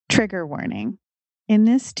Trigger warning. In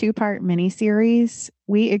this two-part miniseries,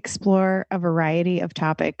 we explore a variety of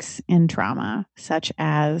topics in trauma, such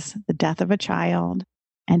as the death of a child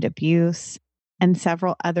and abuse, and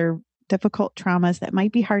several other difficult traumas that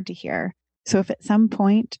might be hard to hear. So if at some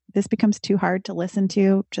point this becomes too hard to listen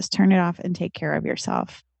to, just turn it off and take care of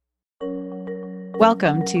yourself.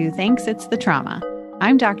 Welcome to Thanks It's the Trauma.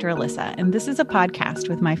 I'm Dr. Alyssa, and this is a podcast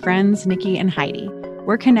with my friends Nikki and Heidi.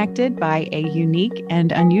 We're connected by a unique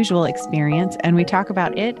and unusual experience, and we talk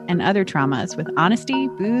about it and other traumas with honesty,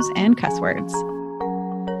 booze, and cuss words.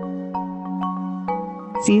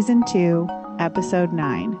 Season 2, Episode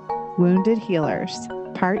 9, Wounded Healers,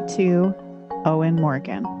 Part 2, Owen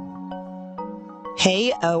Morgan.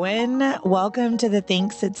 Hey, Owen. Welcome to the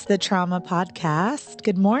Thanks It's the Trauma podcast.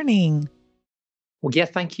 Good morning. Well, yeah,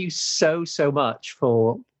 thank you so much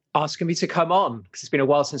for asking me to come on, because it's been a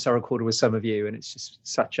while since I recorded with some of you, and it's just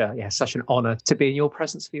such an honor to be in your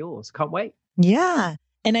presence for yours. Can't wait. Yeah.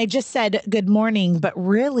 And I just said good morning, but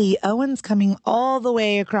really Owen's coming all the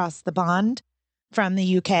way across the pond from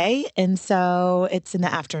the UK. And so it's in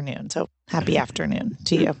the afternoon. So happy afternoon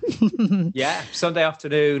to you. Yeah, Sunday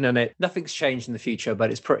afternoon, and nothing's changed in the future,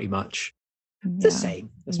 but it's pretty much the same.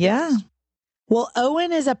 Yeah. Well,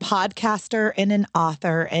 Owen is a podcaster and an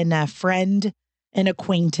author and a friend and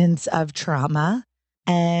acquaintance of trauma.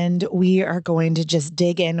 And we are going to just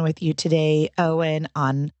dig in with you today, Owen,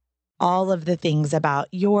 on all of the things about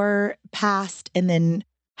your past and then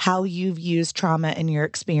how you've used trauma and your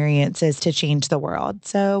experiences to change the world.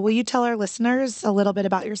 So will you tell our listeners a little bit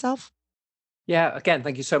about yourself? Yeah, again,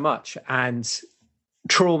 thank you so much. And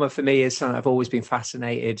trauma for me is something I've always been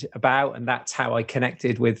fascinated about. And that's how I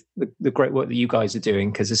connected with the great work that you guys are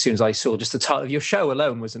doing. Because as soon as I saw just the title of your show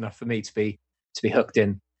alone was enough for me to be hooked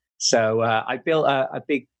in. So I built a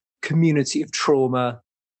big community of trauma,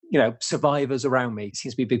 survivors around me. It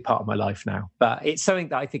seems to be a big part of my life now. But it's something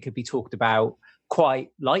that I think could be talked about quite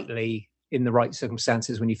lightly in the right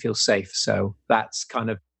circumstances when you feel safe. So that's kind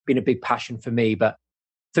of been a big passion for me. But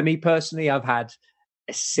for me personally, I've had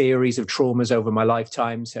a series of traumas over my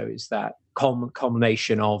lifetime. So it's that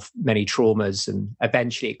combination of many traumas. And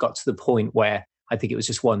eventually it got to the point where I think it was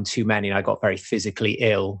just one too many, and I got very physically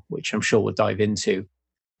ill, which I'm sure we'll dive into.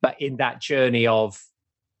 But in that journey of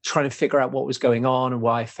trying to figure out what was going on and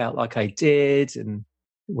why I felt like I did, and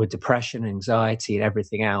with depression, anxiety, and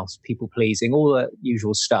everything else, people pleasing, all the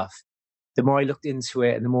usual stuff, the more I looked into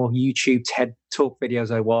it and the more YouTube TED Talk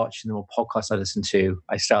videos I watched and the more podcasts I listened to,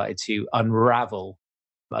 I started to unravel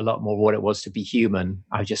a lot more what it was to be human.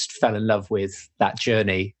 I just fell in love with that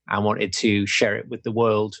journey and wanted to share it with the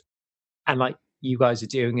world. And like you guys are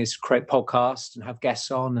doing is create podcasts and have guests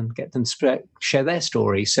on and get them to share their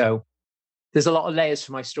story. So there's a lot of layers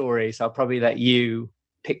to my story. So I'll probably let you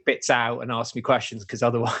pick bits out and ask me questions, because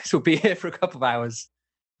otherwise we'll be here for a couple of hours.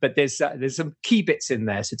 But there's some key bits in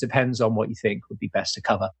there. So it depends on what you think would be best to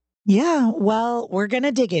cover. Yeah, well, we're going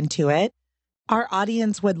to dig into it. Our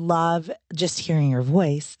audience would love just hearing your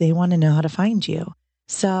voice. They want to know how to find you.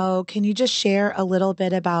 So can you just share a little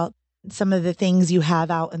bit about some of the things you have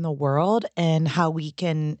out in the world and how we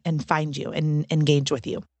can find you and engage with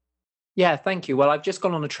you? Yeah, thank you. Well, I've just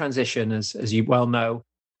gone on a transition, as you well know.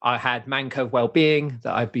 I had Man Cove Wellbeing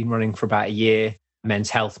that I've been running for about a year, men's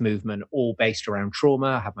health movement, all based around trauma.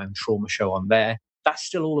 I have my own trauma show on there. That's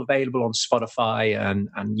still all available on Spotify and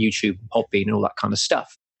YouTube and Podbean and all that kind of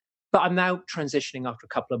stuff. But I'm now transitioning after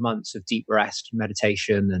a couple of months of deep rest,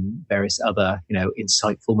 meditation, and various other,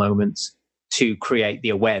 insightful moments to create the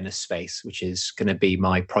awareness space, which is going to be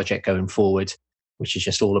my project going forward, which is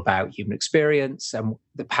just all about human experience, and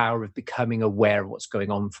the power of becoming aware of what's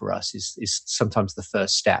going on for us is sometimes the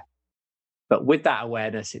first step. But with that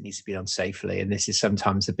awareness, it needs to be done safely. And this is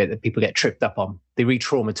sometimes the bit that people get tripped up on. They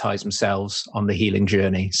re-traumatize themselves on the healing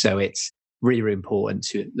journey. So it's really, really important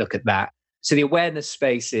to look at that. So the awareness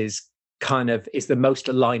space is the most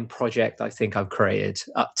aligned project I think I've created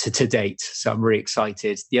up to date. So I'm really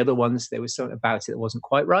excited. The other ones, there was something about it that wasn't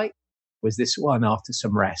quite right. Was this one, After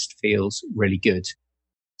Some Rest, feels really good.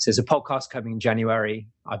 So there's a podcast coming in January.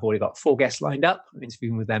 I've already got 4 guests lined up. I'm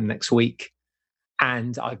interviewing with them next week.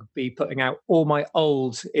 And I'll be putting out all my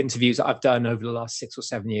old interviews that I've done over the last 6 or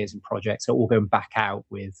 7 years in projects. So all going back out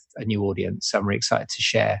with a new audience. So I'm really excited to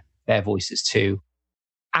share their voices too.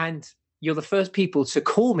 And you're the first people to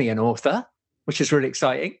call me an author, which is really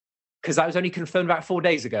exciting, because that was only confirmed about 4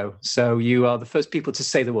 days ago. So you are the first people to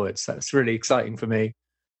say the words. That's really exciting for me.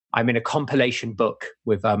 I'm in a compilation book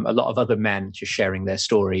with a lot of other men just sharing their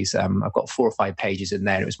stories. I've got 4 or 5 pages in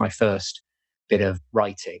there. It was my first bit of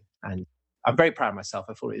writing, and I'm very proud of myself.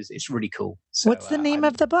 I thought it's really cool. So, what's the name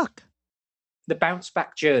of the book? the Bounce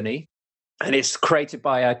Back Journey. And it's created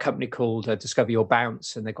by a company called Discover Your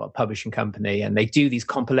Bounce, and they've got a publishing company, and they do these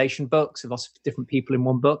compilation books of lots of different people in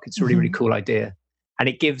one book. It's a really, really cool idea. And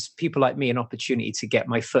it gives people like me an opportunity to get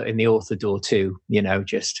my foot in the author door too,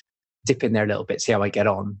 just dip in there a little bit, see how I get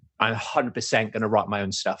on. I'm 100% going to write my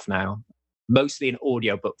own stuff now, mostly in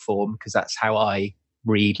audiobook form, because that's how I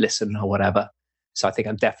read, listen, or whatever. So I think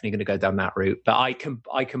I'm definitely going to go down that route. But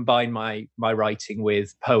I combine my writing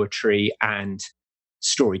with poetry and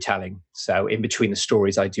storytelling. So in between the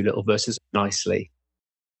stories, I do little verses nicely.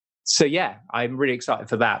 So yeah, I'm really excited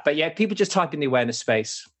for that. But yeah, people just type in the awareness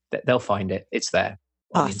space, they'll find it. It's there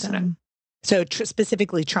on the internet. So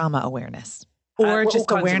specifically trauma awareness or just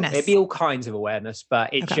awareness? It'd be all kinds of awareness,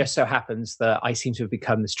 but it just so happens that I seem to have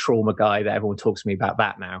become this trauma guy that everyone talks to me about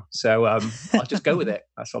that now. So I'll just go with it.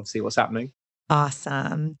 That's obviously what's happening.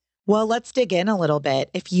 Awesome. Well, let's dig in a little bit.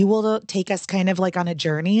 If you will take us kind of like on a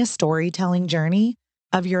journey, a storytelling journey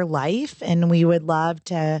of your life, and we would love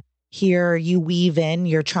to hear you weave in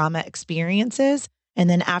your trauma experiences. And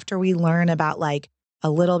then after we learn about like a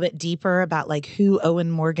little bit deeper about like who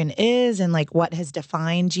Owen Morgan is and like what has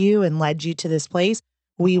defined you and led you to this place,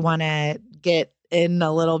 we want to get in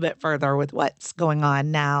a little bit further with what's going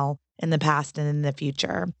on now in the past and in the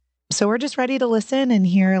future. So we're just ready to listen and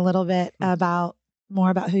hear a little bit more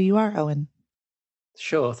about who you are, Owen.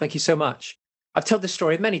 Sure. Thank you so much. I've told this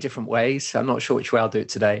story in many different ways. I'm not sure which way I'll do it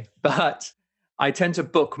today, but I tend to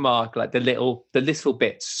bookmark like the little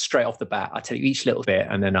bits straight off the bat. I tell you each little bit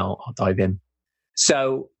and then I'll dive in.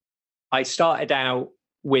 So I started out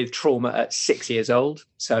with trauma at 6 years old.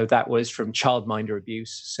 So that was from childminder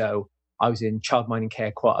abuse. So I was in childminding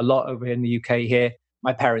care quite a lot over in the UK here.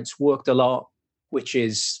 My parents worked a lot, which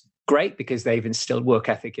is great because they've instilled work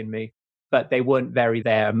ethic in me. But they weren't very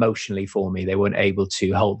there emotionally for me. They weren't able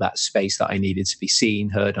to hold that space that I needed to be seen,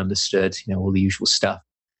 heard, understood, all the usual stuff.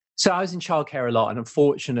 So I was in childcare a lot. And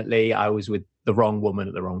unfortunately, I was with the wrong woman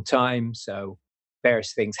at the wrong time. So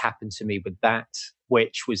various things happened to me with that,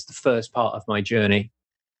 which was the first part of my journey.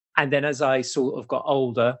 And then as I sort of got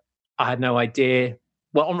older, I had no idea.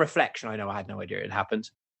 Well, on reflection, I know I had no idea it had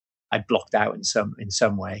happened. I'd blocked out in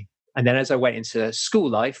some way. And then as I went into school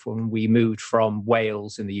life, when we moved from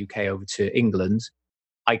Wales in the UK over to England,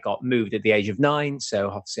 I got moved at the age of 9. So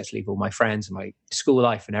obviously I had to leave all my friends and my school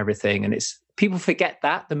life and everything. And people forget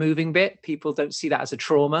that, the moving bit. People don't see that as a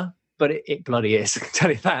trauma, but it bloody is. I can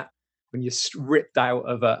tell you that when you're ripped out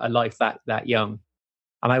of a life that young.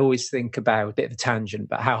 And I always think about a bit of a tangent,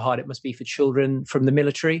 but how hard it must be for children from the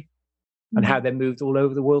military and how they're moved all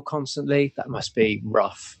over the world constantly. That must be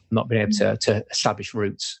rough, not being able to establish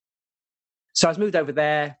roots. So I was moved over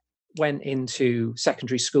there, went into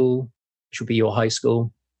secondary school, which would be your high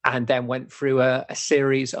school, and then went through a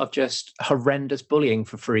series of just horrendous bullying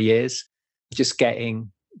for 3 years, just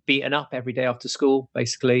getting beaten up every day after school,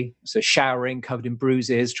 basically. So showering, covered in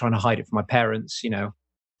bruises, trying to hide it from my parents, So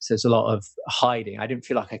there's a lot of hiding. I didn't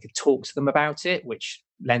feel like I could talk to them about it, which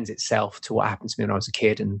lends itself to what happened to me when I was a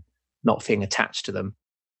kid and not feeling attached to them.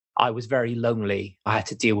 I was very lonely. I had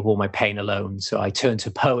to deal with all my pain alone. So I turned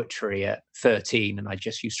to poetry at 13 and I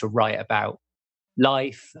just used to write about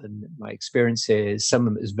life and my experiences. Some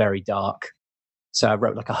of it was very dark. So I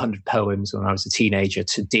wrote like 100 poems when I was a teenager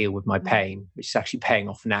to deal with my pain, which is actually paying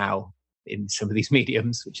off now in some of these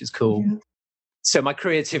mediums, which is cool. Yeah. So my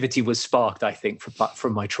creativity was sparked, I think,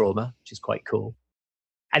 from my trauma, which is quite cool.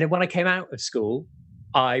 And then when I came out of school,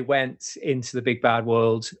 I went into the big bad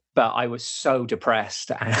world, but I was so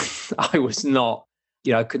depressed and I was not,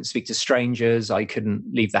 I couldn't speak to strangers. I couldn't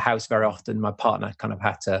leave the house very often. My partner kind of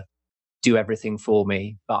had to do everything for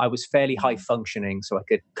me, but I was fairly high functioning, so I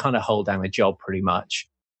could kind of hold down a job pretty much.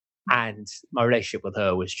 And my relationship with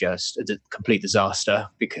her was just a complete disaster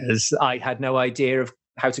because I had no idea of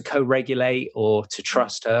how to co-regulate or to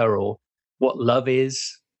trust her or what love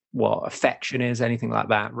is, what affection is, anything like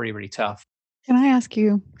that. Really, really tough. Can I ask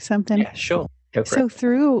you something? Yeah, sure. Go for it. So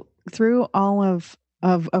through all of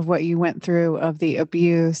what you went through, of the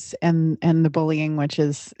abuse and the bullying, which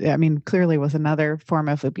is, clearly was another form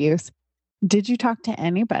of abuse. Did you talk to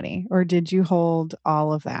anybody or did you hold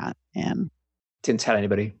all of that in? Didn't tell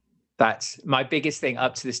anybody. That's my biggest thing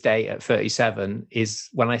up to this day at 37 is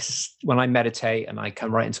when I meditate and I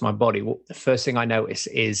come right into my body, the first thing I notice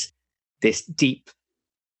is this deep,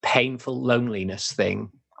 painful loneliness thing.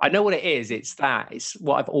 I know what it is. It's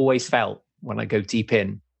what I've always felt when I go deep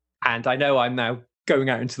in. And I know I'm now going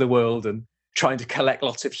out into the world and trying to collect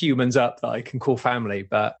lots of humans up that I can call family,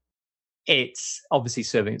 but it's obviously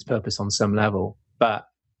serving its purpose on some level. But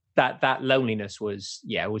that loneliness was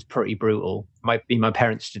pretty brutal. My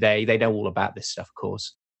parents today, they know all about this stuff, of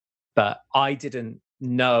course. But I didn't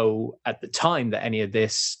know at the time that any of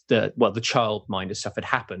this, the childminder stuff had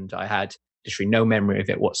happened. I had literally no memory of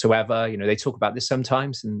it whatsoever. You know, they talk about this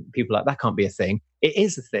sometimes and people are like, that can't be a thing. It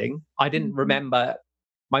is a thing. I didn't remember.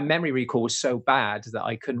 My memory recall was so bad that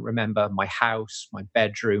I couldn't remember my house, my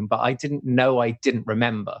bedroom, but I didn't know I didn't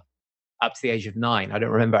remember up to the age of 9. I don't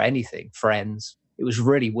remember anything, friends. It was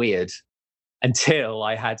really weird until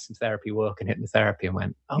I had some therapy work and hypnotherapy and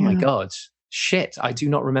went, oh my God, shit, I do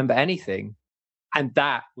not remember anything. And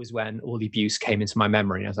that was when all the abuse came into my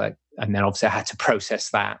memory. And I was like, and then obviously I had to process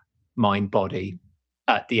that mind, body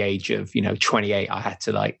at the age of, 28. I had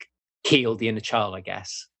to like heal the inner child, I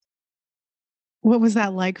guess. What was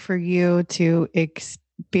that like for you to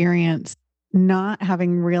experience not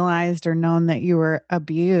having realized or known that you were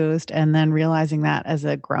abused and then realizing that as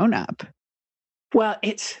a grown-up? Well,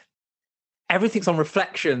 everything's on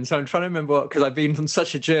reflection. So I'm trying to remember because I've been on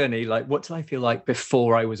such a journey, like what did I feel like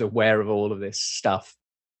before I was aware of all of this stuff?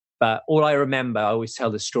 But all I remember, I always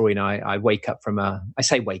tell the story, and I wake up I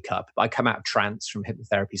say wake up, but I come out of trance from a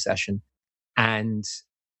hypnotherapy session and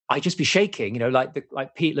I just be shaking,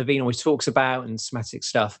 like Pete Levine always talks about and somatic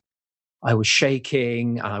stuff. I was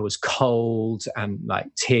shaking and I was cold and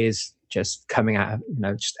like tears just coming out,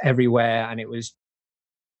 just everywhere. And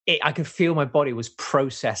I could feel my body was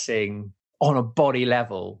processing on a body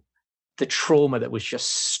level the trauma that was just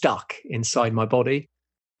stuck inside my body.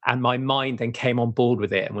 And my mind then came on board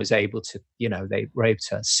with it and was able to, they were able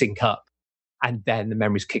to sync up. And then the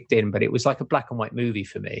memories kicked in, but it was like a black and white movie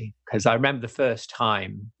for me. Because I remember the first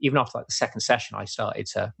time, even after like the second session, I started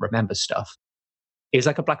to remember stuff. It was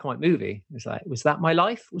like a black and white movie. It was like, was that my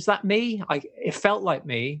life? Was that me? It felt like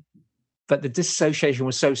me, but the dissociation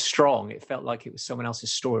was so strong. It felt like it was someone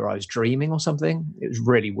else's story or I was dreaming or something. It was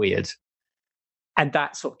really weird. And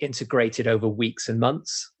that sort of integrated over weeks and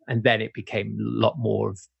months. And then it became a lot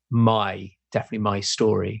more of definitely my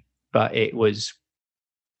story. But it's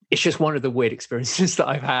just one of the weird experiences that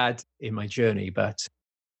I've had in my journey. But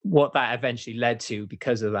what that eventually led to,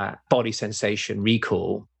 because of that body sensation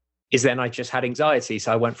recall, is then I just had anxiety.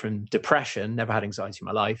 So I went from depression, never had anxiety in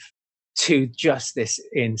my life, to just this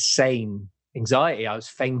insane anxiety. I was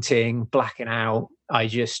fainting, blacking out. I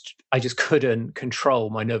just couldn't control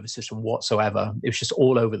my nervous system whatsoever. It was just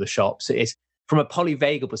all over the shop. So it's from a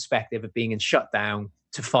polyvagal perspective of being in shutdown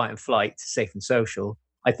to fight and flight to safe and social.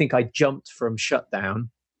 I think I jumped from shutdown,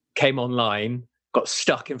 came online, got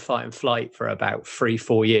stuck in fight and flight for about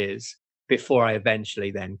 3-4 years before I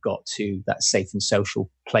eventually then got to that safe and social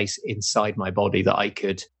place inside my body that I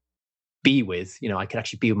could be with. I could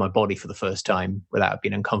actually be with my body for the first time without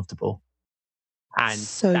being uncomfortable. And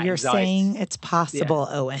so you're saying it's possible,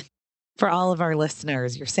 Owen, for all of our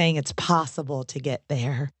listeners, you're saying it's possible to get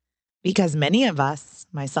there because many of us,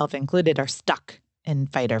 myself included, are stuck in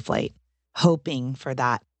fight or flight, hoping for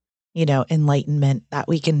that, enlightenment that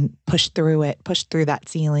we can push through that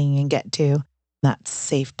ceiling and get to that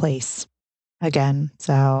safe place again.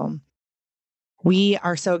 So we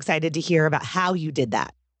are so excited to hear about how you did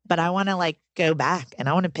that, but I want to go back and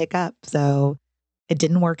I want to pick up. So it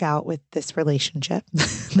didn't work out with this relationship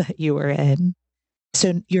that you were in.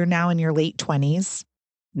 So you're now in your late 20s.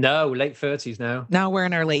 No, late 30s now. Now we're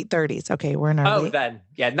in our late 30s. Okay, we're in our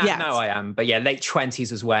now I am. But late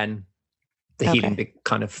 20s is when the healing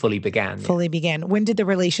kind of fully began. Fully began. When did the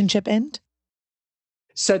relationship end?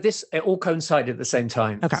 So it all coincided at the same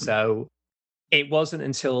time. Okay. So it wasn't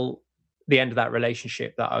until the end of that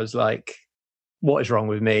relationship that I was like, what is wrong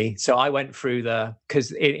with me? So I went through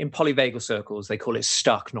because in polyvagal circles, they call it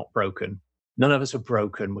stuck, not broken. None of us are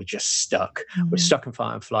broken. We're just stuck. Mm-hmm. We're stuck in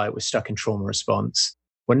fight and flight. We're stuck in trauma response.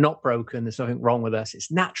 We're not broken. There's nothing wrong with us.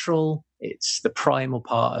 It's natural. It's the primal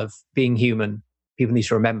part of being human. People need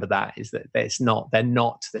to remember that is that they're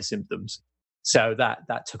not their symptoms. So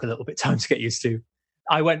that took a little bit of time to get used to.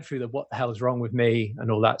 I went through what the hell is wrong with me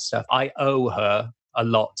and all that stuff. I owe her a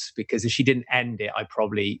lot because if she didn't end it, I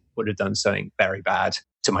probably would have done something very bad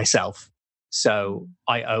to myself. So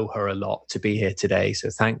I owe her a lot to be here today. So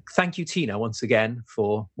thank you, Tina, once again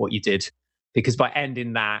for what you did. Because by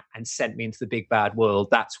ending that and sent me into the big bad world,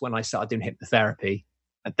 that's when I started doing hypnotherapy.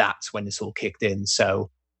 And that's when this all kicked in.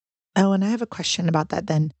 So. Oh, and I have a question about that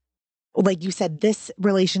then. Like you said, this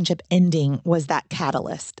relationship ending was that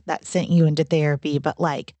catalyst that sent you into therapy. But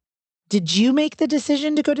did you make the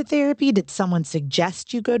decision to go to therapy? Did someone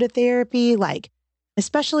suggest you go to therapy?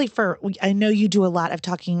 Especially I know you do a lot of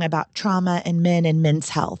talking about trauma and men's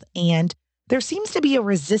health. And there seems to be a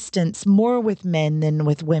resistance more with men than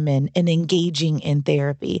with women in engaging in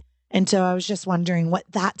therapy. And so I was just wondering what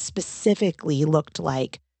that specifically looked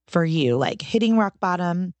like for you, hitting rock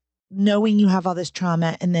bottom, knowing you have all this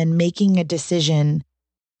trauma and then making a decision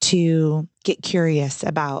to get curious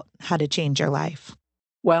about how to change your life?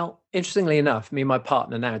 Well, interestingly enough, me and my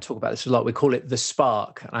partner now talk about this a lot. We call it the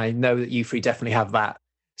spark. I know that you three definitely have that.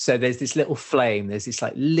 So there's this little flame, there's this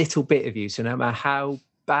like little bit of you. So no matter how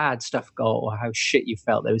bad stuff got or how shit you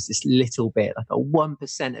felt, there was this little bit, like a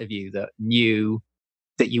 1% of you that knew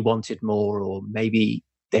that you wanted more, or maybe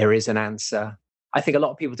there is an answer. I think a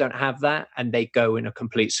lot of people don't have that and they go in a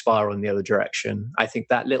complete spiral in the other direction. I think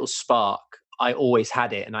that little spark, I always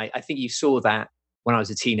had it. And I think you saw that when I was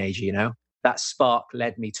a teenager, you know, that spark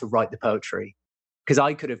led me to write the poetry, because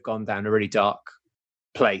I could have gone down a really dark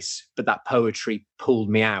place, but that poetry pulled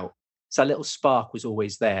me out. So that little spark was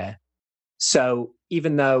always there. So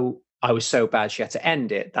even though I was so bad she had to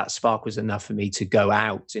end it, that spark was enough for me to go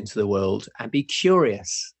out into the world and be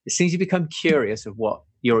curious. As soon as you become curious of what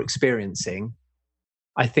you're experiencing,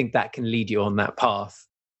 I think that can lead you on that path.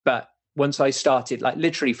 But once I started, like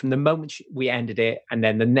literally from the moment we ended it, and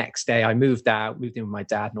then the next day I moved out, moved in with my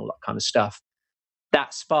dad and all that kind of stuff,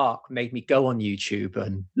 that spark made me go on YouTube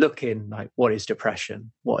and look in like, what is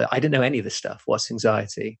depression? I didn't know any of this stuff. What's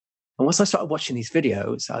anxiety? And once I started watching these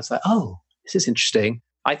videos, I was like, oh, this is interesting.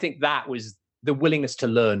 I think that was the willingness to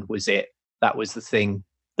learn was it. That was the thing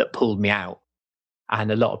that pulled me out.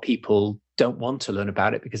 And a lot of people don't want to learn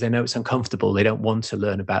about it because they know it's uncomfortable. They don't want to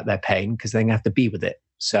learn about their pain because they're going to have to be with it.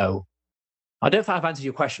 So I don't know if I've answered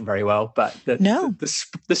your question very well, but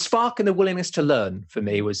the spark and the willingness to learn for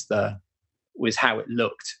me was how it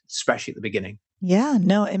looked, especially at the beginning. Yeah,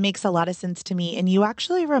 no, it makes a lot of sense to me. And you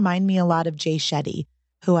actually remind me a lot of Jay Shetty,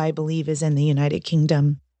 who I believe is in the United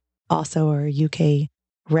Kingdom, also or UK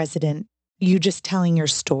resident. You just telling your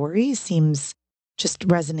story just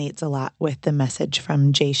resonates a lot with the message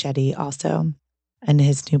from Jay Shetty also. And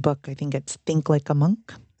his new book, I think it's Think Like a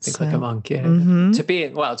Monk. Like a Monk, yeah. Mm-hmm.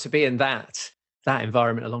 To be in that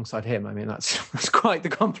environment alongside him, I mean, that's quite the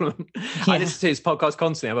compliment. Yeah. I listen to his podcast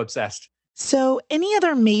constantly. I'm obsessed. So any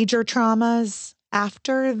other major traumas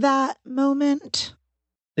after that moment?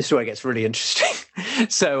 This is where it gets really interesting.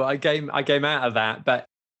 So I came out of that, but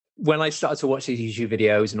when I started to watch these YouTube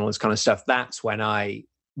videos and all this kind of stuff, that's when I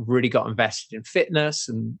really got invested in fitness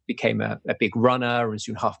and became a big runner and was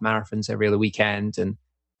doing half marathons every other weekend. And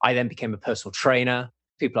I then became a personal trainer.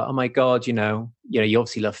 People are like, oh my God, you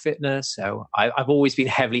obviously love fitness. So I've always been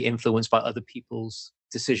heavily influenced by other people's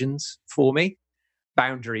decisions for me.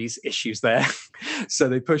 Boundaries issues there. So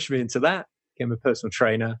they pushed me into that, became a personal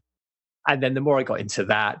trainer. And then the more I got into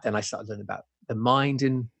that, then I started learning about the mind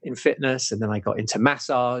in fitness. And then I got into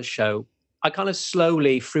massage. So I kind of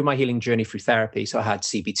slowly, through my healing journey through therapy, so I had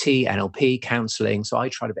CBT, NLP, counseling. So I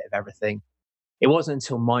tried a bit of everything. It wasn't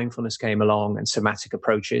until mindfulness came along and somatic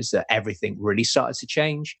approaches that everything really started to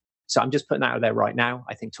change. So I'm just putting that out there right now.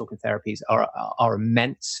 I think talking therapies are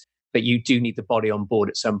immense, but you do need the body on board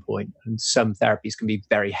at some point. And some therapies can be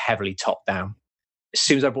very heavily top down. As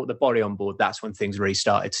soon as I brought the body on board, that's when things really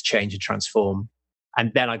started to change and transform.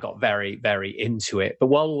 And then I got very, very into it. But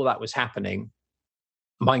while all that was happening,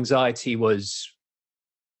 my anxiety was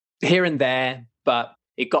here and there, but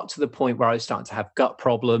it got to the point where I was starting to have gut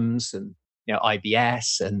problems and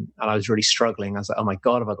IBS, and I was really struggling. I was like, oh my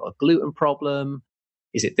God, have I got a gluten problem?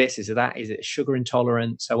 Is it this? Is it that? Is it sugar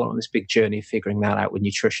intolerance? So I went on this big journey of figuring that out with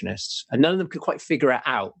nutritionists, and none of them could quite figure it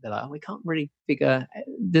out. They're like, oh, we can't really figure,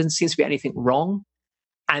 there doesn't seem to be anything wrong.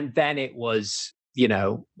 And then it was,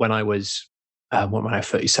 when I was, when I was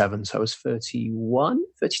 37, so I was 31,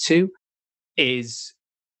 32, is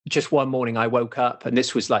just one morning I woke up, and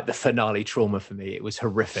this was like the finale trauma for me. It was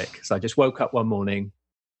horrific. So I just woke up one morning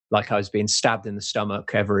like I was being stabbed in the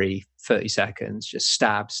stomach every 30 seconds, just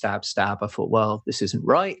stab. I thought, well, this isn't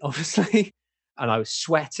right, obviously. And I was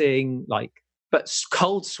sweating, but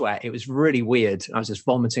cold sweat. It was really weird. I was just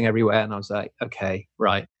vomiting everywhere. And I was like, okay,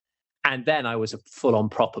 right. And then I was a full-on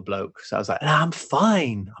proper bloke. So I was like, I'm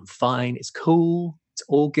fine. It's cool. It's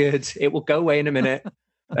all good. It will go away in a minute.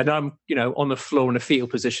 And I'm, on the floor in a fetal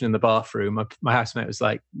position in the bathroom. My housemate was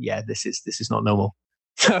like, yeah, this is not normal.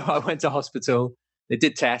 So I went to hospital. They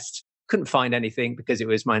did tests, couldn't find anything because it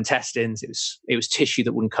was my intestines. It was tissue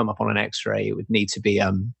that wouldn't come up on an X-ray. It would need to be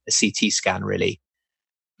a CT scan, really.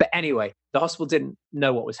 But anyway, the hospital didn't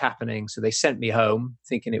know what was happening, so they sent me home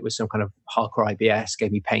thinking it was some kind of hardcore IBS.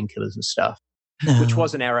 Gave me painkillers and stuff, which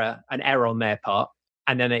was an error on their part.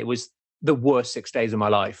 And then it was the worst 6 days of my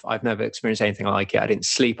life. I've never experienced anything like it. I didn't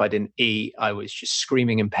sleep. I didn't eat. I was just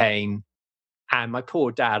screaming in pain. And my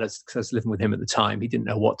poor dad, because I was living with him at the time, he didn't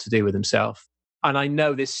know what to do with himself. And I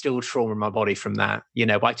know there's still trauma in my body from that,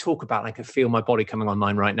 but I talk about, I can feel my body coming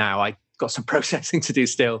online right now. I got some processing to do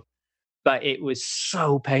still. But it was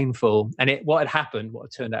so painful. And what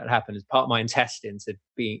turned out had happened is part of my intestines had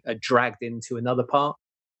been dragged into another part.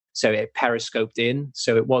 So it periscoped in.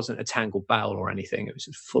 So it wasn't a tangled bowel or anything. It was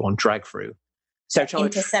a full on drag through. So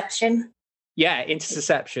interception? Yeah,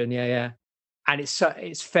 interception. Yeah. And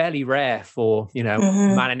it's fairly rare for,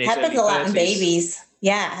 Mm-hmm. man in his happens early a lot 30s. in babies.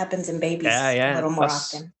 Yeah, it happens in babies a little more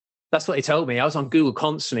often. That's what they told me. I was on Google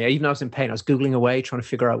constantly. Even though I was in pain, I was Googling away, trying to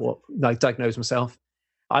figure out diagnose myself.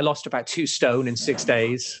 I lost about 2 stone in 6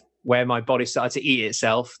 days, where my body started to eat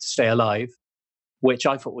itself to stay alive, which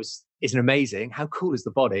I thought isn't amazing. How cool is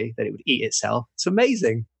the body that it would eat itself? It's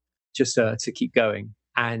amazing just to keep going.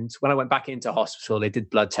 And when I went back into hospital, they did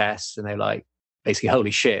blood tests and they're like, basically,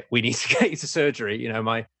 holy shit, we need to get you to surgery.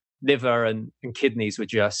 My liver and kidneys were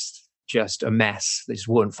just a mess. They just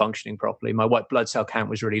weren't functioning properly. My white blood cell count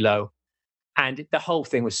was really low. And the whole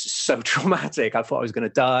thing was so traumatic. I thought I was going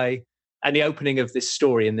to die. And the opening of this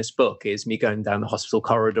story in this book is me going down the hospital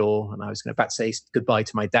corridor, and I was about to say goodbye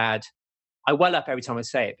to my dad. I well up every time I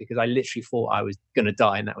say it because I literally thought I was going to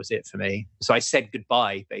die and that was it for me. So I said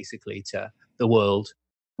goodbye basically to the world,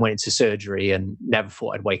 went into surgery and never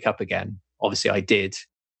thought I'd wake up again. Obviously I did.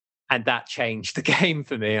 And that changed the game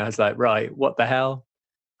for me. I was like, right, what the hell?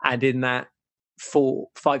 And in that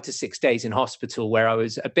 5 to 6 days in hospital, where I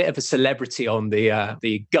was a bit of a celebrity on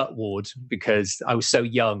the gut ward because I was so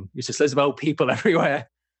young. It was just loads of old people everywhere.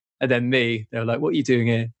 And then me, they were like, what are you doing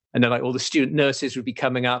here? And then like all the student nurses would be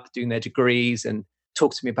coming up, doing their degrees and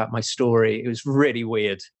talk to me about my story. It was really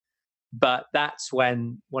weird. But that's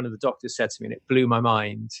when one of the doctors said to me, and it blew my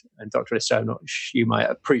mind. And Dr. Lister, you might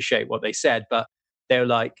appreciate what they said, but they were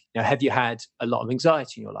like, have you had a lot of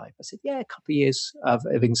anxiety in your life? I said, yeah, a couple of years of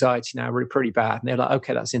anxiety now, really pretty bad. And they're like,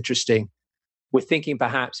 okay, that's interesting. We're thinking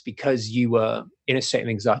perhaps because you were in a state of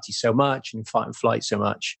anxiety so much and fight and flight so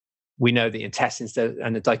much, we know the intestines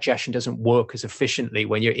and the digestion doesn't work as efficiently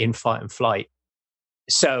when you're in fight and flight.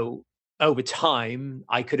 So over time,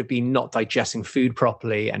 I could have been not digesting food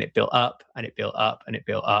properly, and it built up and it built up and it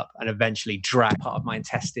built up and eventually dragged part of my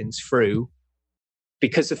intestines through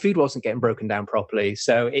because the food wasn't getting broken down properly.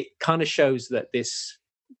 So it kind of shows that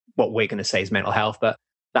what we're going to say is mental health, but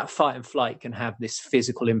that fight and flight can have this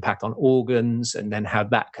physical impact on organs, and then how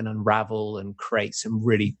that can unravel and create some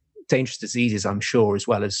really dangerous diseases, I'm sure, as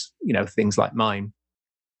well as, things like mine.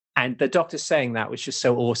 And the doctor saying that was just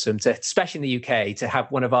so awesome, especially in the UK, to have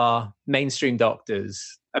one of our mainstream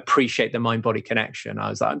doctors appreciate the mind-body connection. I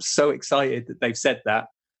was like, I'm so excited that they've said that.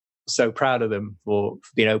 So proud of them for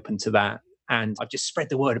being open to that. And I've just spread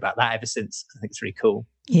the word about that ever since. I think it's really cool.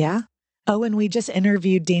 Yeah. Oh, and we just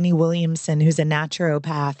interviewed Danny Williamson, who's a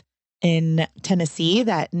naturopath in Tennessee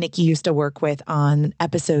that Nikki used to work with on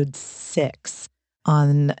episode 6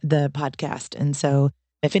 on the podcast. And so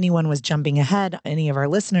if anyone was jumping ahead, any of our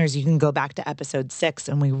listeners, you can go back to episode 6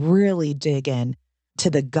 and we really dig in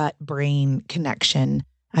to the gut-brain connection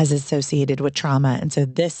as associated with trauma. And so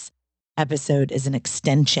this episode is an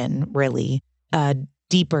extension, really, a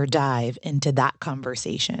deeper dive into that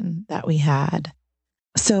conversation that we had.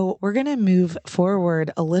 So we're going to move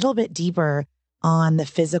forward a little bit deeper on the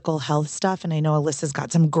physical health stuff. And I know Alyssa's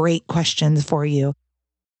got some great questions for you.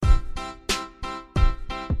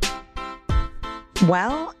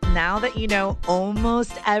 Well, now that you know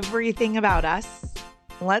almost everything about us,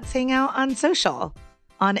 let's hang out on social.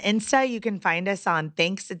 On Insta, you can find us on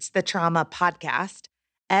Thanks It's the Trauma podcast.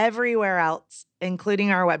 Everywhere else,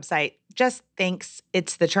 including our website, just Thanks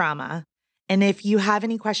It's the Trauma. And if you have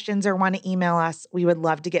any questions or want to email us, we would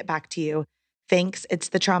love to get back to you. Thanks It's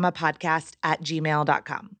the Trauma podcast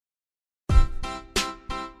 @gmail.com.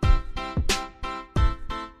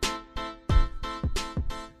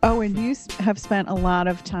 Oh, and you have spent a lot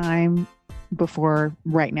of time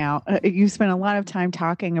right now, you spent a lot of time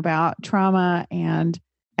talking about trauma and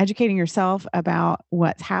educating yourself about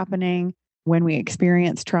what's happening when we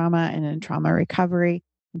experience trauma and in trauma recovery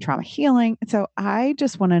and trauma healing. So I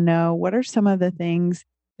just want to know, what are some of the things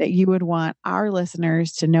that you would want our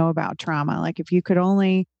listeners to know about trauma? Like if you could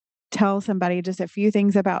only tell somebody just a few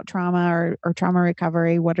things about trauma or trauma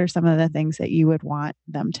recovery, what are some of the things that you would want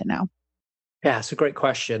them to know? Yeah, it's a great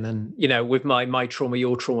question. And, with my Trauma,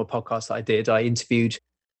 Your Trauma podcast that I did, I interviewed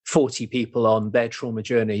 40 people on their trauma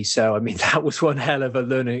journey. So, that was one hell of a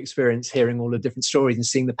learning experience, hearing all the different stories and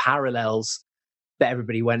seeing the parallels that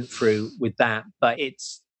everybody went through with that. But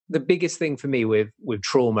it's the biggest thing for me with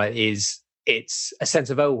trauma is it's a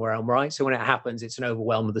sense of overwhelm, right? So when it happens, it's an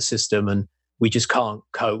overwhelm of the system and we just can't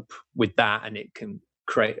cope with that, and it can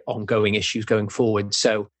create ongoing issues going forward.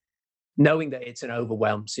 So knowing that it's an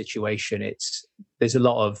overwhelmed situation, there's a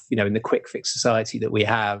lot of, in the quick fix society that we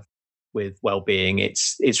have, with well-being.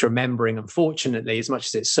 It's remembering, unfortunately, as much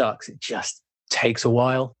as it sucks, it just takes a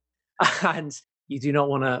while. And you do not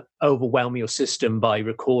want to overwhelm your system by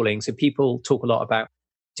recalling. So people talk a lot about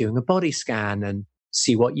doing a body scan and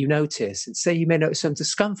see what you notice, and say you may notice some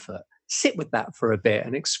discomfort. Sit with that for a bit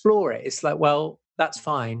and explore it. It's like, well, that's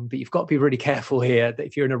fine, but you've got to be really careful here that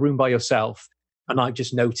if you're in a room by yourself and I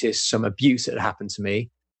just noticed some abuse that happened to me,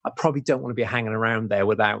 I probably don't want to be hanging around there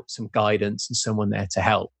without some guidance and someone there to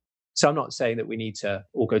help. So I'm not saying that we need to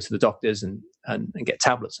all go to the doctors and get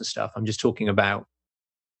tablets and stuff. I'm just talking about,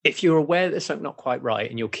 if you're aware that there's something not quite right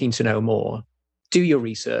and you're keen to know more, do your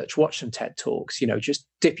research, watch some TED Talks, just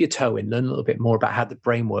dip your toe in, learn a little bit more about how the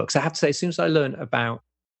brain works. I have to say, as soon as I learned about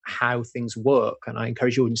how things work, and I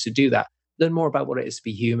encourage your audience to do that, learn more about what it is to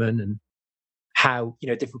be human and how,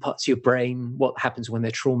 different parts of your brain, what happens when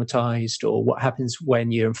they're traumatized, or what happens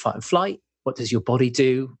when you're in fight and flight. What does your body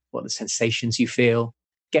do? What are the sensations you feel?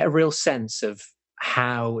 Get a real sense of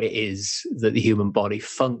how it is that the human body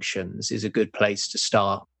functions is a good place to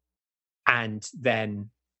start. And then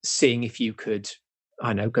seeing if you could,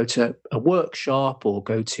 go to a workshop or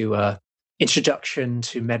go to a introduction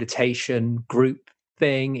to meditation group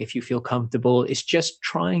thing if you feel comfortable. It's just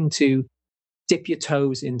trying to dip your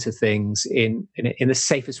toes into things in the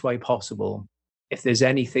safest way possible. If there's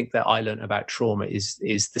anything that I learned about trauma is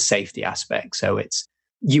the safety aspect. So it's,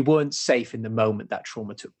 you weren't safe in the moment that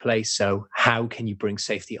trauma took place. So how can you bring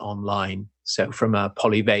safety online? So from a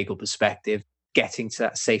polyvagal perspective, getting to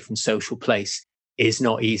that safe and social place is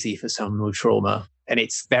not easy for someone with trauma. And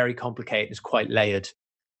it's very complicated. It's quite layered.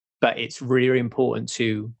 But it's really important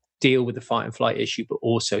to deal with the fight and flight issue, but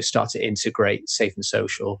also start to integrate safe and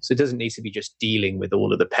social. So it doesn't need to be just dealing with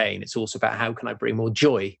all of the pain. It's also about how can I bring more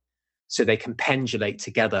joy so they can pendulate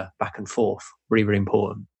together back and forth. Really, really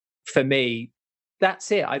important. For me,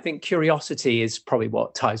 that's it. I think curiosity is probably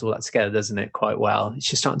what ties all that together, doesn't it? Quite well. It's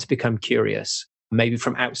just starting to become curious, maybe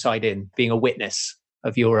from outside in, being a witness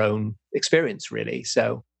of your own experience, really.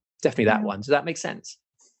 So definitely that one. Does that make sense?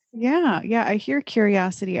 Yeah. I hear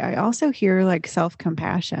curiosity. I also hear like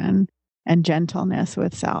self-compassion and gentleness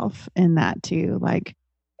with self in that too, like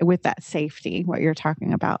with that safety, what you're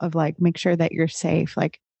talking about of like, make sure that you're safe.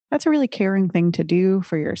 Like that's a really caring thing to do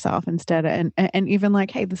for yourself instead of, and even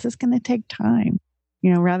like, hey, this is going to take time,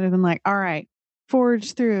 rather than like, all right,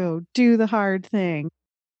 forge through, do the hard thing.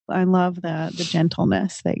 I love the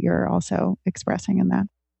gentleness that you're also expressing in that.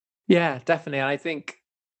 Yeah, definitely. And I think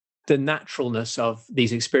the naturalness of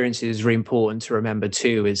these experiences is really important to remember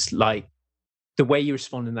too, is like the way you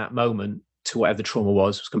respond in that moment to whatever the trauma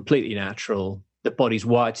was completely natural. The body's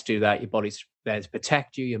wired to do that. Your body's there to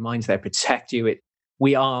protect you. Your mind's there to protect you.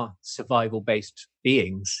 We are survival-based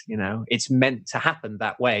beings, it's meant to happen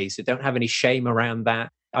that way. So don't have any shame around that.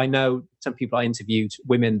 I know some people I interviewed,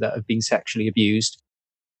 women that have been sexually abused,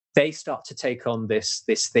 they start to take on this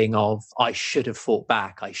thing of, I should have fought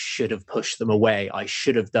back. I should have pushed them away. I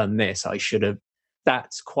should have done this.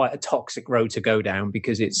 That's quite a toxic road to go down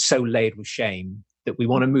because it's so layered with shame that we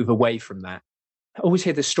want to move away from that. I always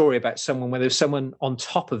hear this story about someone where there's someone on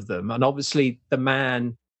top of them. And obviously the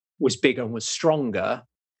man was bigger and was stronger,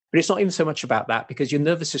 but it's not even so much about that because your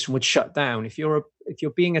nervous system would shut down. If you're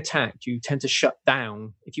being attacked, you tend to shut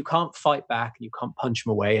down. If you can't fight back and you can't punch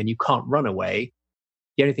them away and you can't run away,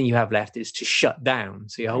 the only thing you have left is to shut down.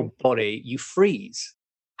 So your whole body, you freeze.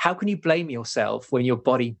 How can you blame yourself when your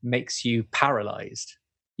body makes you paralyzed?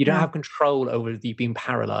 You don't have control over you being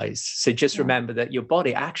paralyzed. So just remember that your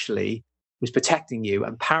body actually was protecting you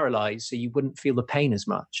and paralyzed so you wouldn't feel the pain as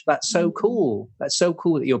much. That's so cool. That's so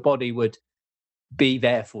cool that your body would be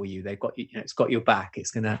there for you. They've got you, it's got your back. It's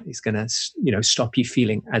gonna, stop you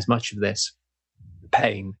feeling as much of this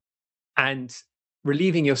pain. And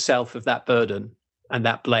relieving yourself of that burden and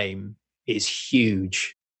that blame is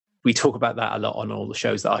huge. We talk about that a lot on all the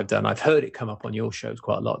shows that I've done. I've heard it come up on your shows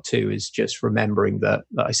quite a lot too, is just remembering that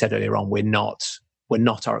I said earlier on, we're not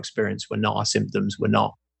our experience. We're not our symptoms.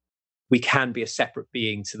 We can be a separate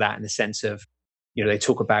being to that in the sense of, they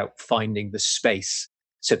talk about finding the space.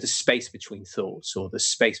 So the space between thoughts or the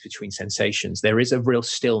space between sensations, there is a real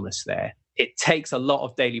stillness there. It takes a lot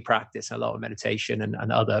of daily practice, a lot of meditation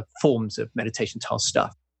and other forms of meditation style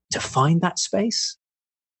stuff to find that space.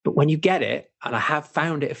 But when you get it, and I have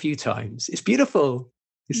found it a few times, it's beautiful.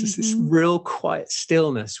 It's just this real quiet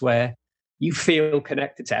stillness where you feel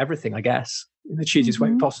connected to everything, I guess, in the cheesiest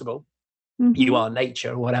way possible. You are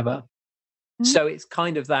nature or whatever. So it's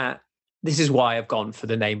kind of that. This is why I've gone for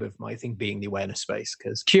the name of my thing being the awareness space,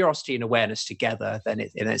 because curiosity and awareness together, then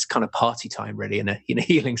it's kind of party time, really, in a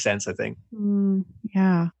healing sense, I think.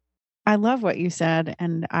 Yeah. I love what you said.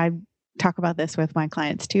 And I talk about this with my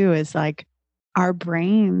clients too, is like our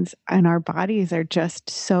brains and our bodies are just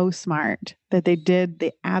so smart that they did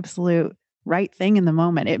the absolute right thing in the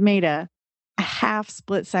moment. It made a half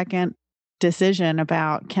split second decision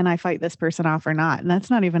about, can I fight this person off or not? And that's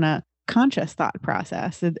not even a conscious thought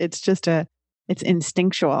process. It's just it's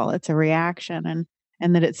instinctual. It's a reaction,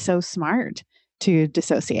 and that it's so smart to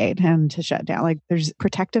dissociate and to shut down. Like there's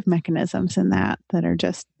protective mechanisms in that are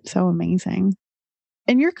just so amazing.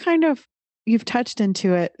 And you've touched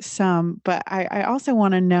into it some, but I also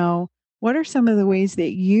want to know, what are some of the ways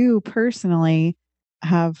that you personally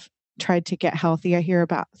have tried to get healthy? I hear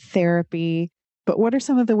about therapy, but what are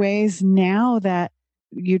some of the ways now that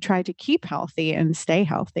you try to keep healthy and stay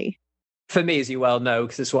healthy? For me, as you well know,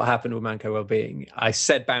 because this is what happened with Manco Wellbeing, I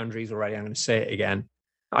said boundaries already. I'm going to say it again.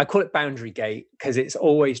 I call it boundary gate because it's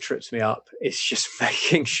always trips me up. It's just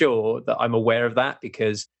making sure that I'm aware of that,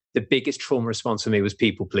 because the biggest trauma response for me was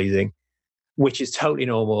people pleasing, which is totally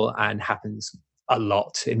normal and happens a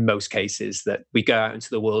lot in most cases, that we go out into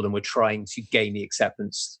the world and we're trying to gain the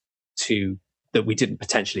acceptance that we didn't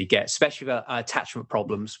potentially get, especially with attachment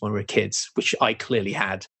problems when we were kids, which I clearly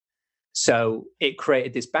had. So it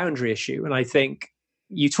created this boundary issue. And I think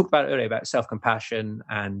you talked about it earlier about self-compassion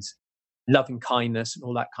and loving kindness and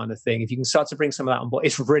all that kind of thing. If you can start to bring some of that on board,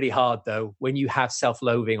 it's really hard though, when you have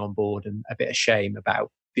self-loathing on board and a bit of shame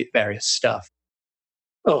about various stuff.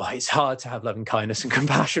 Oh, it's hard to have loving kindness and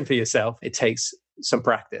compassion for yourself. It takes some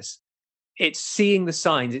practice. It's seeing the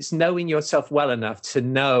signs. It's knowing yourself well enough to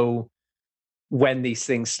know when these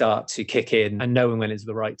things start to kick in and knowing when is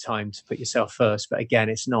the right time to put yourself first. But again,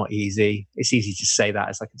 it's not easy. It's easy to say that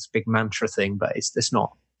as like it's a big mantra thing, but it's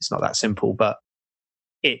not that simple. But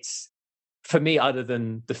it's, for me, other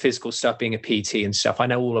than the physical stuff, being a PT and stuff, I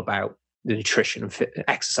know all about the nutrition and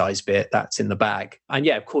exercise bit that's in the bag. And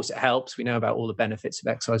yeah, of course it helps. We know about all the benefits of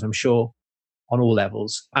exercise, I'm sure, on all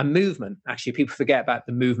levels. And movement, actually, people forget about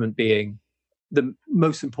the movement being the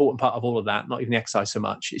most important part of all of that, not even the exercise so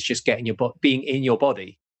much. It's just getting being in your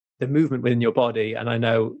body, the movement within your body. And I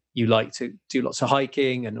know you like to do lots of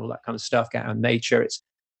hiking and all that kind of stuff, get out in nature. It's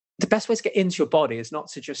the best way to get into your body is not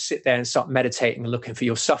to just sit there and start meditating and looking for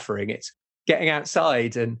your suffering. It's getting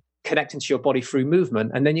outside and connecting to your body through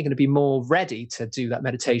movement. And then you're going to be more ready to do that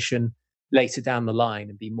meditation later down the line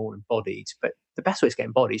and be more embodied. But the best way to get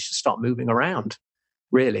embodied is to start moving around,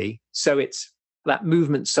 really. So it's that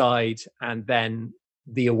movement side, and then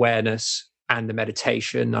the awareness and the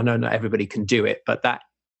meditation. I know not everybody can do it, but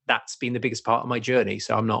that's been the biggest part of my journey.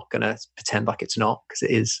 So I'm not going to pretend like it's not, because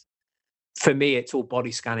it is. For me, it's all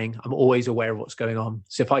body scanning. I'm always aware of what's going on.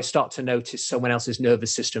 So if I start to notice someone else's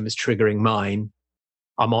nervous system is triggering mine,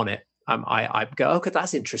 I'm on it. I go, okay,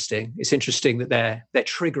 that's interesting. It's interesting that they're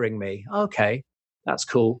triggering me. Okay, that's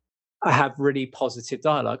cool. I have really positive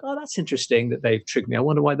dialogue. Oh, that's interesting that they've triggered me. I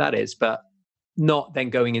wonder why that is. But not then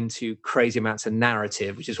going into crazy amounts of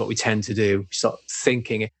narrative, which is what we tend to do. We start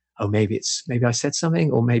thinking, oh, maybe I said something,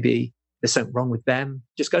 or maybe there's something wrong with them.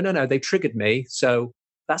 Just go, no, they triggered me. So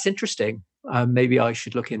that's interesting. Maybe I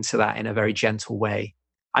should look into that in a very gentle way.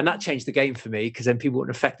 And that changed the game for me, because then people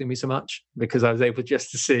weren't affecting me so much, because I was able just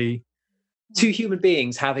to see two human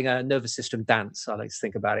beings having a nervous system dance. I like to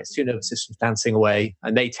think about it. It's two nervous systems dancing away,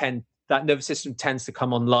 and that nervous system tends to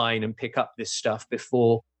come online and pick up this stuff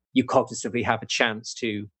before you cognitively have a chance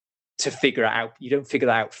to figure it out. You don't figure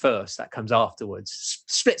that out first. That comes afterwards.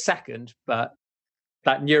 Split second, but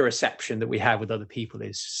that neuroception that we have with other people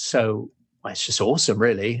is it's just awesome,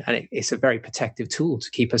 really. And it's a very protective tool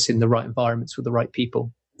to keep us in the right environments with the right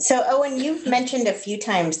people. So, Owen, you've mentioned a few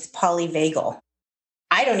times polyvagal.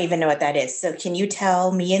 I don't even know what that is. So can you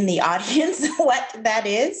tell me in the audience what that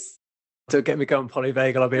is? Don't get me going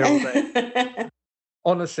polyvagal. I'll be here all day.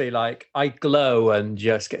 Honestly, like, I glow and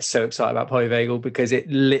just get so excited about polyvagal, because it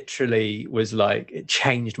literally was like, it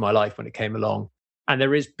changed my life when it came along. And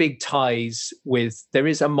there is big ties there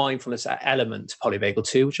is a mindfulness element to polyvagal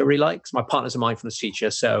too, which I really like. My partner's a mindfulness teacher,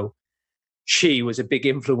 so she was a big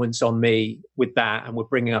influence on me with that. And we're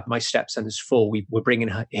bringing up my stepson is 4. We're bringing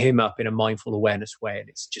him up in a mindful awareness way. And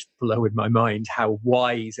it's just blowing my mind how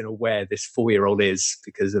wise and aware this 4-year-old is,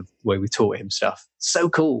 because of the way we taught him stuff. So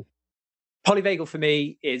cool. Polyvagal for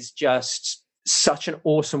me is just such an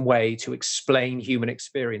awesome way to explain human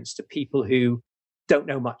experience to people who don't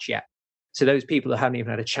know much yet. So those people that haven't even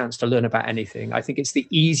had a chance to learn about anything, I think it's the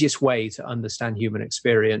easiest way to understand human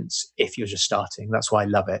experience if you're just starting. That's why I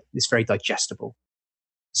love it. It's very digestible.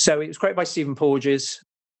 So it was created by Stephen Porges.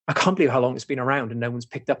 I can't believe how long it's been around and no one's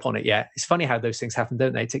picked up on it yet. It's funny how those things happen,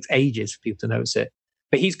 don't they? It takes ages for people to notice it.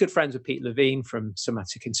 But he's good friends with Pete Levine from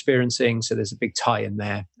Somatic Experiencing, so there's a big tie in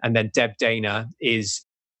there. And then Deb Dana is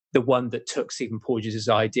the one that took Stephen Porges'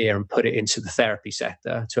 idea and put it into the therapy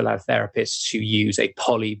sector to allow therapists to use a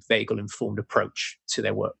polyvagal informed approach to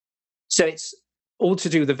their work. So it's all to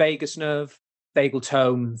do with the vagus nerve. Vagal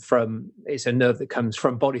tone it's a nerve that comes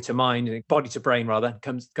from body to mind, body to brain rather,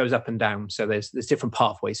 goes up and down. So there's different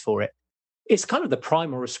pathways for it. It's kind of the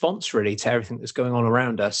primal response really to everything that's going on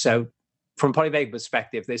around us. So from a polyvagal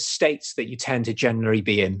perspective, there's states that you tend to generally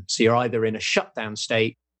be in. So you're either in a shutdown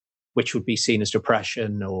state, which would be seen as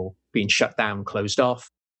depression or being shut down, closed off.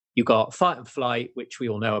 You've got fight and flight, which we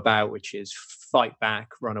all know about, which is fight back,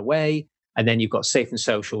 run away. And then you've got safe and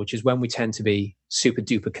social, which is when we tend to be super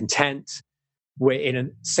duper content. We're in a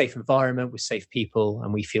safe environment with safe people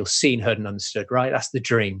and we feel seen, heard and understood, right? That's the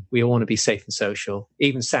dream. We all want to be safe and social.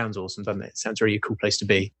 Even sounds awesome, doesn't it? It sounds really a cool place to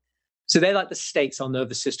be. So they're like the states our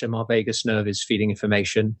nervous system, our vagus nerve is feeding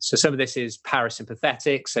information. So some of this is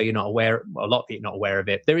parasympathetic. So you're not aware, well, a lot of people are not aware of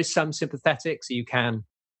it. There is some sympathetic, so you can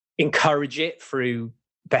encourage it through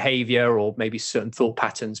behavior or maybe certain thought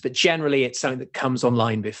patterns. But generally it's something that comes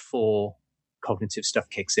online before cognitive stuff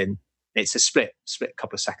kicks in. It's a split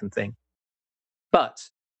couple of second thing. But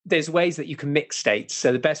there's ways that you can mix states.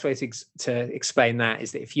 So the best way to explain that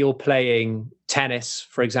is that if you're playing tennis,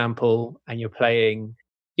 for example, and you're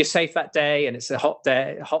safe that day and it's a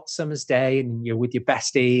hot summer's day and you're with your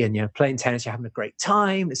bestie and you're playing tennis, you're having a great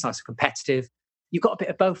time. It's nice and competitive. You've got a bit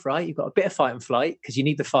of both, right? You've got a bit of fight and flight because you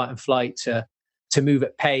need the fight and flight to move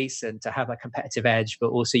at pace and to have that competitive edge. But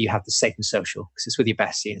also you have the safe and social because it's with your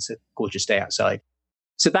bestie and it's a gorgeous day outside.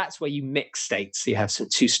 So that's where you mix states. So you have some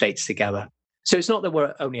two states together. So it's not that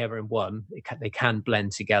we're only ever in one. They can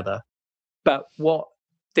blend together. But what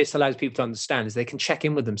this allows people to understand is they can check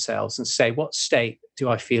in with themselves and say, what state do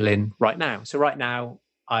I feel in right now? So right now,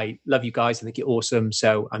 I love you guys. I think you're awesome.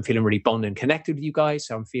 So I'm feeling really bonded and connected with you guys.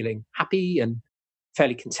 So I'm feeling happy and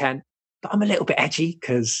fairly content. But I'm a little bit edgy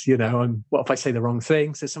because, what if I say the wrong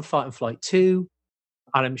thing? So there's some fight and flight too.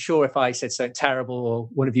 And I'm sure if I said something terrible or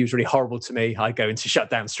one of you was really horrible to me, I'd go into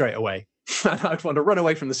shutdown straight away. I'd want to run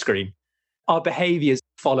away from the screen. Our behaviors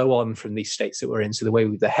follow on from these states that we're in. So the way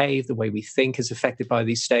we behave, the way we think is affected by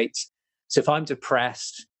these states. So if I'm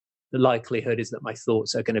depressed, the likelihood is that my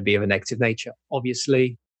thoughts are going to be of a negative nature.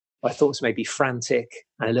 Obviously, my thoughts may be frantic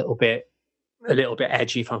and a little bit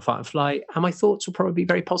edgy if I'm fight and flight. And my thoughts will probably be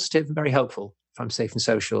very positive and very helpful if I'm safe and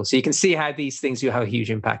social. So you can see how these things do have a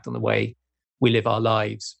huge impact on the way we live our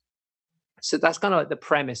lives. So that's kind of like the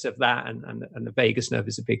premise of that. And the vagus nerve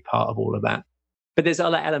is a big part of all of that. But there's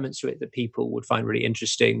other elements to it that people would find really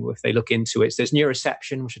interesting if they look into it. So there's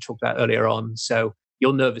neuroception, which I talked about earlier on. So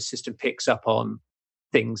your nervous system picks up on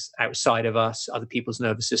things outside of us, other people's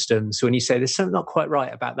nervous systems. So when you say there's something not quite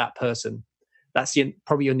right about that person, that's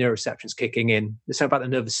probably your neuroception's kicking in. There's something about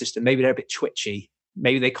the nervous system. Maybe they're a bit twitchy.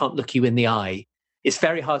 Maybe they can't look you in the eye. It's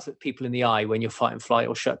very hard to look people in the eye when you're fight and flight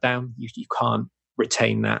or shut down. You can't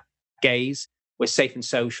retain that gaze. We're safe and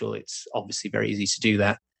social. It's obviously very easy to do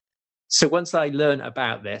that. So once I learned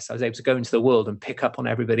about this, I was able to go into the world and pick up on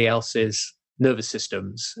everybody else's nervous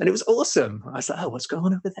systems. And it was awesome. I was like, oh, what's going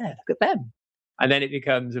on over there? Look at them. And then it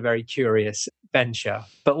becomes a very curious venture.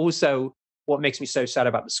 But also what makes me so sad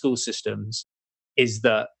about the school systems is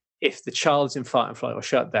that if the child's in fight and flight or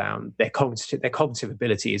shut down, their cognitive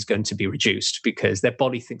ability is going to be reduced because their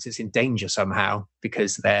body thinks it's in danger somehow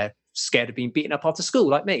because they're scared of being beaten up after school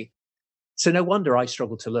like me. So no wonder I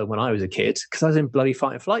struggled to learn when I was a kid because I was in bloody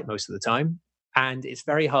fight and flight most of the time. And it's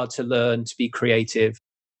very hard to learn to be creative,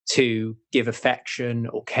 to give affection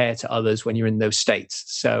or care to others when you're in those states.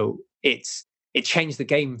 So it changed the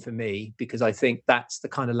game for me because I think that's the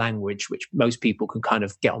kind of language which most people can kind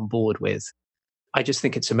of get on board with. I just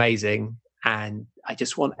think it's amazing. And I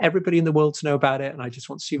just want everybody in the world to know about it. And I just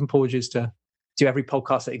want Stephen Porges to do every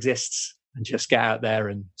podcast that exists and just get out there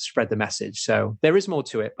and spread the message. So there is more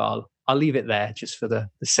to it, but I'll leave it there just for the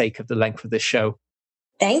sake of the length of this show.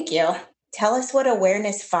 Thank you. Tell us what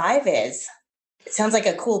Awareness 5 is. It sounds like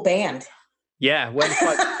a cool band. Yeah.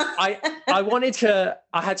 I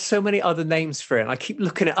had so many other names for it. And I keep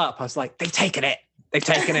looking it up. I was like, they've taken it.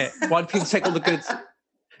 Why do people take all the goods?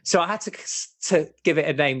 So I had to give it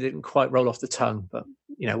a name that didn't quite roll off the tongue, but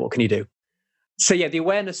what can you do? So yeah, the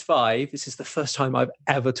Awareness 5, this is the first time I've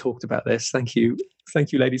ever talked about this. Thank you,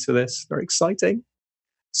 ladies, for this. Very exciting.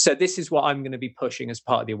 So this is what I'm going to be pushing as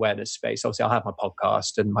part of the awareness space. Obviously, I'll have my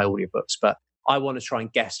podcast and my audiobooks, but I want to try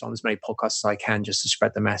and guest on as many podcasts as I can just to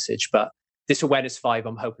spread the message. But this Awareness 5,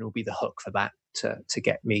 I'm hoping will be the hook for that to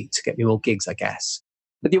get me more gigs, I guess.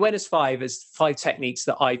 But the Awareness 5 is 5 techniques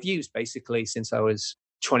that I've used basically since I was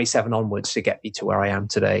 27 onwards to get me to where I am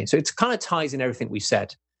today. So it kind of ties in everything we've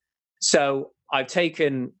said. So I've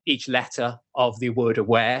taken each letter of the word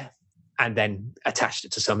aware and then attached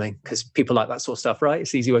it to something, because people like that sort of stuff, right?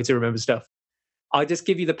 It's an easy way to remember stuff. I'll just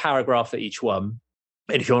give you the paragraph for each one.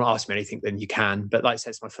 And if you want to ask me anything, then you can. But like I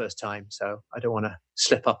said, it's my first time, so I don't want to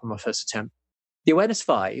slip up on my first attempt. The Awareness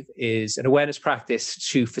 5 is an awareness practice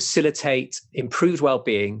to facilitate improved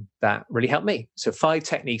well-being that really helped me. So 5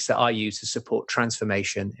 techniques that I use to support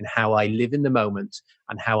transformation in how I live in the moment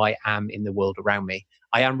and how I am in the world around me.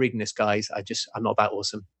 I am reading this, guys. I'm not that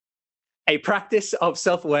awesome. A practice of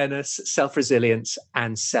self-awareness, self-resilience,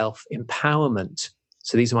 and self-empowerment.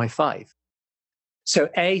 So these are my 5. So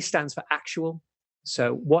A stands for actual.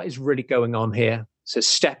 So what is really going on here? So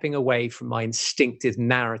stepping away from my instinctive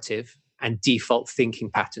narrative and default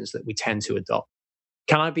thinking patterns that we tend to adopt.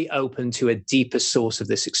 Can I be open to a deeper source of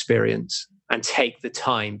this experience and take the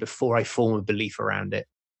time before I form a belief around it?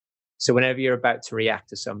 So whenever you're about to react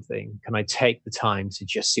to something, can I take the time to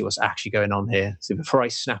just see what's actually going on here? So before I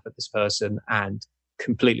snap at this person and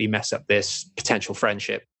completely mess up this potential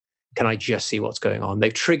friendship, can I just see what's going on?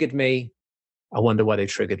 They've triggered me. I wonder why they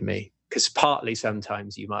triggered me. Because partly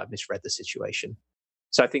sometimes you might have misread the situation.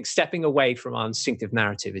 So I think stepping away from our instinctive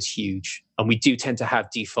narrative is huge. And we do tend to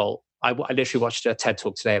have default. I literally watched a TED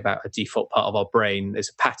talk today about a default part of our brain. There's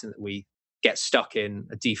a pattern that we get stuck in,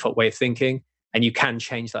 a default way of thinking. And you can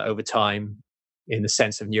change that over time in the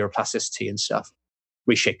sense of neuroplasticity and stuff.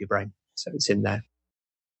 Reshape your brain. So it's in there.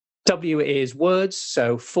 W is words.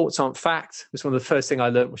 So thoughts aren't fact. It was one of the first things I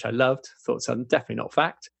learned, which I loved. Thoughts are definitely not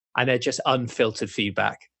fact. And they're just unfiltered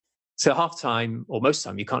feedback. So half time or most of the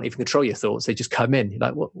time, you can't even control your thoughts. They just come in. You're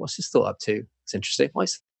like, what's this thought up to? It's interesting.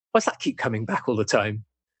 Why's that keep coming back all the time?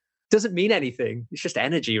 Doesn't mean anything. It's just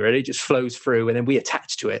energy, really. It just flows through and then we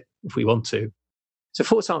attach to it if we want to. So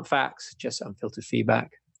thoughts aren't facts, just unfiltered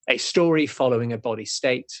feedback. A story following a body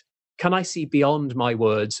state. Can I see beyond my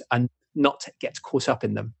words and not get caught up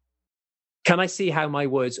in them? Can I see how my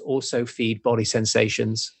words also feed body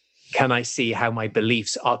sensations? Can I see how my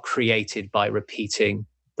beliefs are created by repeating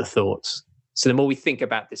the thoughts? So the more we think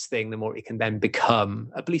about this thing, the more it can then become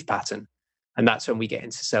a belief pattern. And that's when we get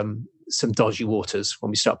into some dodgy waters, when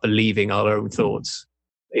we start believing our own thoughts.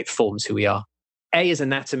 It forms who we are. A is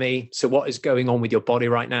anatomy. So what is going on with your body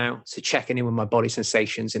right now? So checking in with my body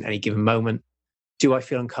sensations in any given moment. Do I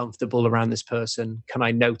feel uncomfortable around this person? Can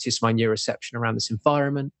I notice my neuroception around this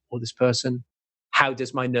environment or this person? How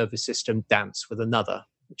does my nervous system dance with another,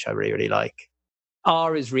 which I really, really like.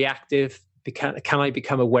 R is reactive. Can I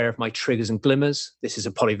become aware of my triggers and glimmers? This is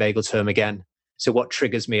a polyvagal term again. So what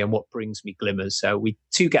triggers me and what brings me glimmers? So we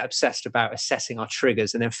too get obsessed about assessing our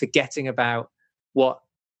triggers and then forgetting about what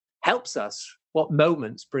helps us, what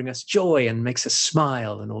moments bring us joy and makes us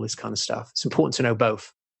smile and all this kind of stuff. It's important to know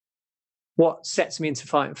both. What sets me into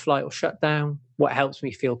fight and flight or shut down? What helps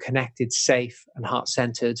me feel connected, safe, and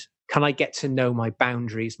heart-centered? Can I get to know my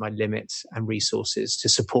boundaries, my limits, and resources to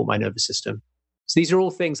support my nervous system? So these are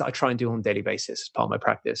all things that I try and do on a daily basis as part of my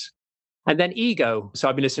practice. And then ego. So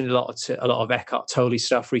I've been listening to a lot of Eckhart Tolle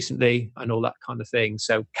stuff recently and all that kind of thing.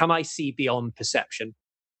 So can I see beyond perception?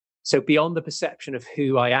 So beyond the perception of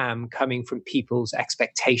who I am coming from people's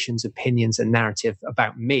expectations, opinions, and narrative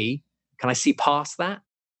about me, can I see past that?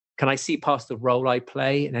 Can I see past the role I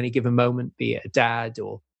play in any given moment, be it a dad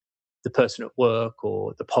or the person at work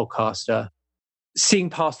or the podcaster?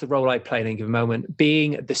 Seeing past the role I play in any given moment,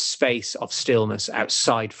 being the space of stillness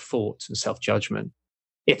outside thought and self-judgment.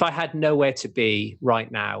 If I had nowhere to be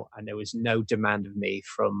right now and there was no demand of me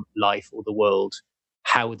from life or the world,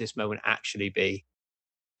 how would this moment actually be?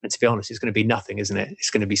 And to be honest, it's going to be nothing, isn't it?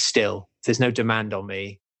 It's going to be still. If there's no demand on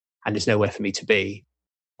me and there's nowhere for me to be,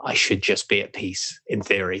 I should just be at peace, in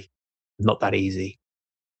theory. Not that easy.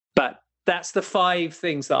 But that's the 5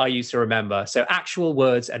 things that I used to remember. So actual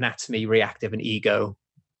words, anatomy, reactive, and ego.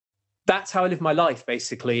 That's how I live my life,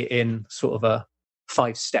 basically, in sort of a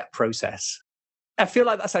 5-step process. I feel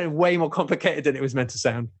like that sounded way more complicated than it was meant to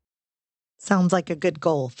sound. Sounds like a good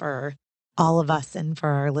goal for all of us and for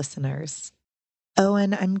our listeners.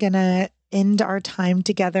 Owen, I'm going to end our time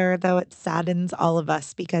together, though it saddens all of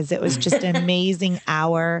us because it was just an amazing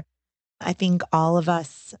hour. I think all of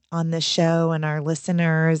us on the show and our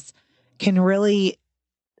listeners can really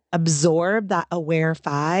absorb that Aware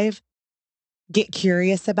 5, get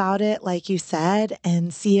curious about it, like you said,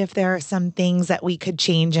 and see if there are some things that we could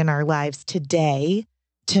change in our lives today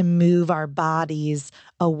to move our bodies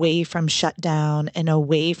away from shutdown and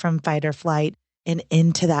away from fight or flight and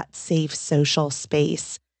into that safe social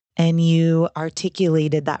space. And you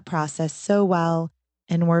articulated that process so well.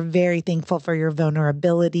 And we're very thankful for your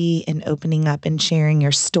vulnerability and opening up and sharing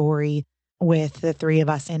your story with the 3 of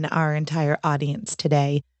us and our entire audience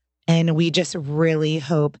today. And we just really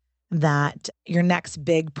hope that your next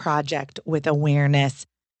big project with awareness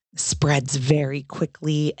spreads very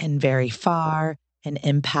quickly and very far and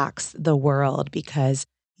impacts the world, because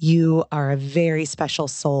you are a very special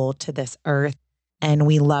soul to this earth and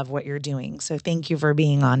we love what you're doing. So thank you for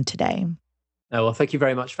being on today. Oh, well, thank you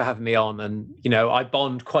very much for having me on. And, I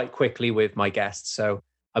bond quite quickly with my guests. So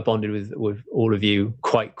I bonded with all of you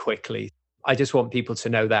quite quickly. I just want people to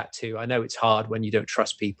know that too. I know it's hard when you don't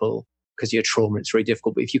trust people because you're trauma. It's very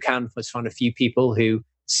difficult. But if you can just find a few people who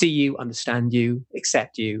see you, understand you,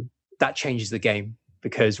 accept you, that changes the game,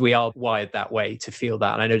 because we are wired that way to feel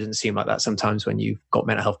that. And I know it doesn't seem like that sometimes when you've got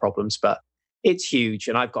mental health problems, but it's huge.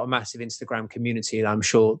 And I've got a massive Instagram community, and I'm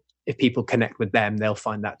sure if people connect with them, they'll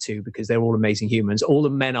find that too, because they're all amazing humans. All the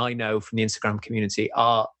men I know from the Instagram community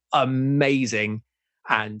are amazing,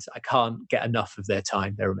 and I can't get enough of their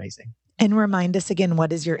time. They're amazing. And remind us again,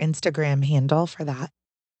 what is your Instagram handle for that?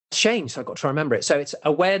 It's changed, so I've got to try and remember it. So it's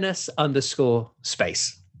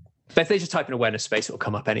awareness_space. But if they just type in awareness space, it'll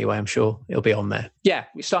come up anyway. I'm sure it'll be on there. Yeah,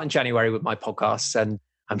 we start in January with my podcasts, and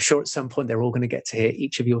I'm sure at some point they're all going to get to hear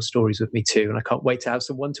each of your stories with me too. And I can't wait to have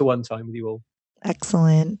some one-to-one time with you all.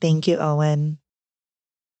 Excellent. Thank you, Owen.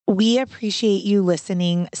 We appreciate you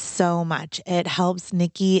listening so much. It helps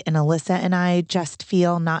Nikki and Alyssa and I just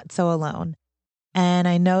feel not so alone. And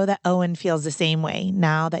I know that Owen feels the same way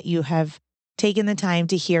now that you have taken the time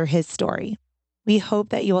to hear his story. We hope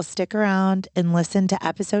that you will stick around and listen to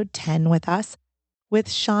episode 10 with us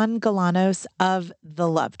with Sean Galanos of The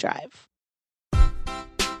Love Drive.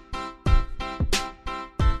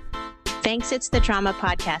 Thanks It's the Trauma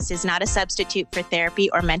podcast is not a substitute for therapy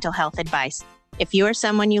or mental health advice. If you or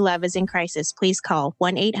someone you love is in crisis, please call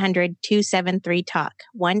 1-800-273-TALK,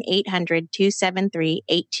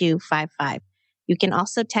 1-800-273-8255. You can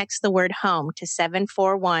also text the word HOME to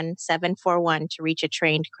 741-741 to reach a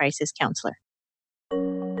trained crisis counselor.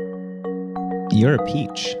 You're a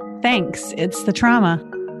peach. Thanks. It's the trauma.